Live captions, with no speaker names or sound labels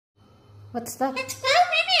What's that?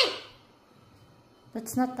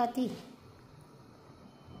 That's not Daddy.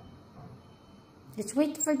 Let's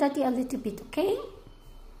wait for Daddy a little bit, okay?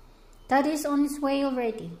 Daddy's on his way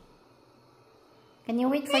already. Can you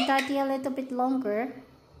wait for Daddy a little bit longer?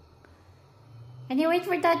 Can you wait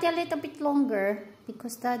for Daddy a little bit longer?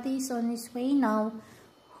 Because Daddy's on his way now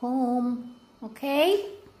home. Okay?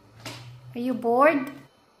 Are you bored?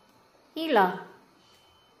 Hila.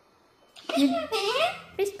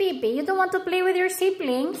 Please, baby, you don't want to play with your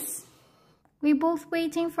siblings? We're both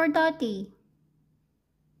waiting for Daddy.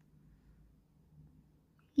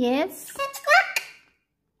 Yes?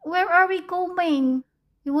 Where are we going?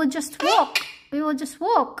 We will just walk. We will just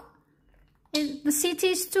walk. The city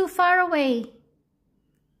is too far away.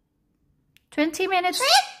 20 minutes.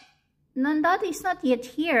 No, Daddy's not yet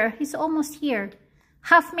here. He's almost here.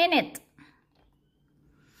 Half minute.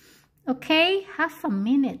 Okay, half a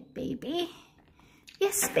minute, baby.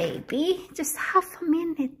 Yes, baby. Just half a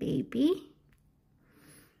minute, baby.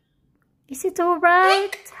 Is it all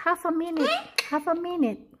right? Half a minute. Half a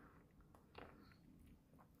minute.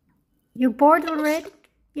 You're bored already?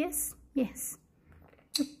 Yes? Yes.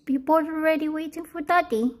 You're bored already waiting for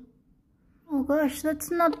Daddy? Oh gosh,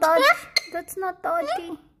 that's not Daddy. That's not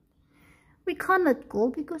Daddy. We cannot go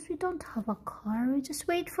because we don't have a car. We just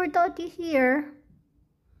wait for Daddy here.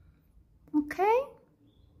 Okay?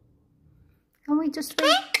 Can we just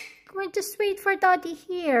wait? Can we just wait for Daddy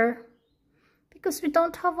here? Because we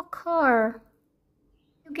don't have a car.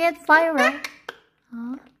 You get viral.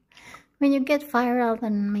 Huh? When you get viral,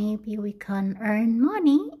 then maybe we can earn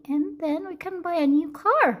money and then we can buy a new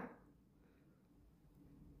car.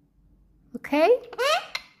 Okay?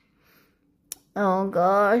 Oh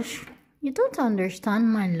gosh. You don't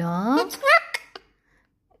understand, my love.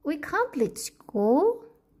 We can't let's go.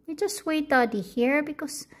 We just wait Daddy here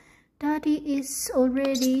because Daddy is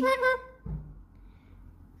already...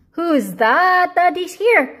 Who's that? Daddy's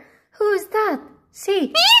here. Who's that?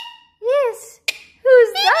 See? Yes.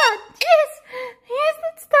 Who's that? Yes. Yes,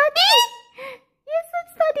 that's Daddy. Yes,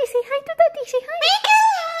 that's Daddy. Say hi to Daddy. Say hi.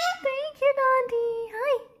 Thank you, Daddy.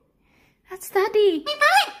 Hi. That's Daddy.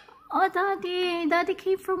 Oh, Daddy. Daddy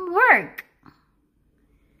came from work.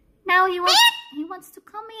 Now he wants to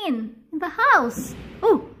come in the house.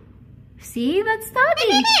 Oh, see? That's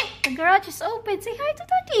Daddy. The garage is open. Say hi to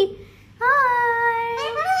Daddy. Hi.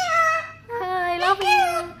 Hi. Love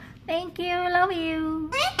you. Thank you. Love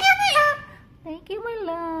you. Thank you, my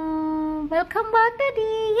love. Welcome back,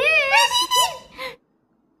 Daddy. Yes.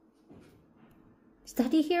 Is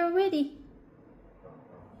Daddy here already?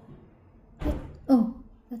 Oh,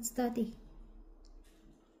 that's Daddy.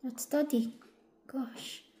 That's Daddy.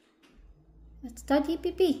 Gosh. That's Daddy,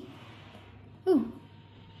 baby. Oh.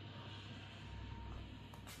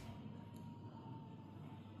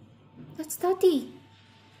 That's Daddy.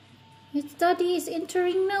 It's Daddy is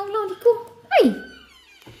entering now. Loli, go. Hi.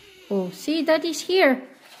 Oh, see, Daddy's here.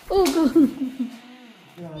 Oh, go.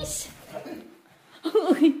 Yes.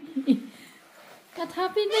 Oh, what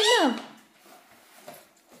happened, my love?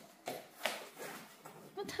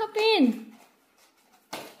 What happened?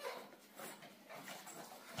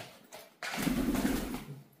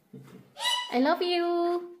 I love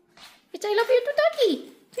you. It's I love you to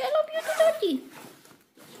Daddy. Say I love you to Daddy.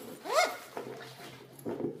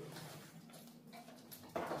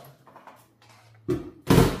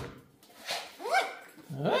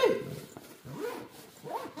 Hey.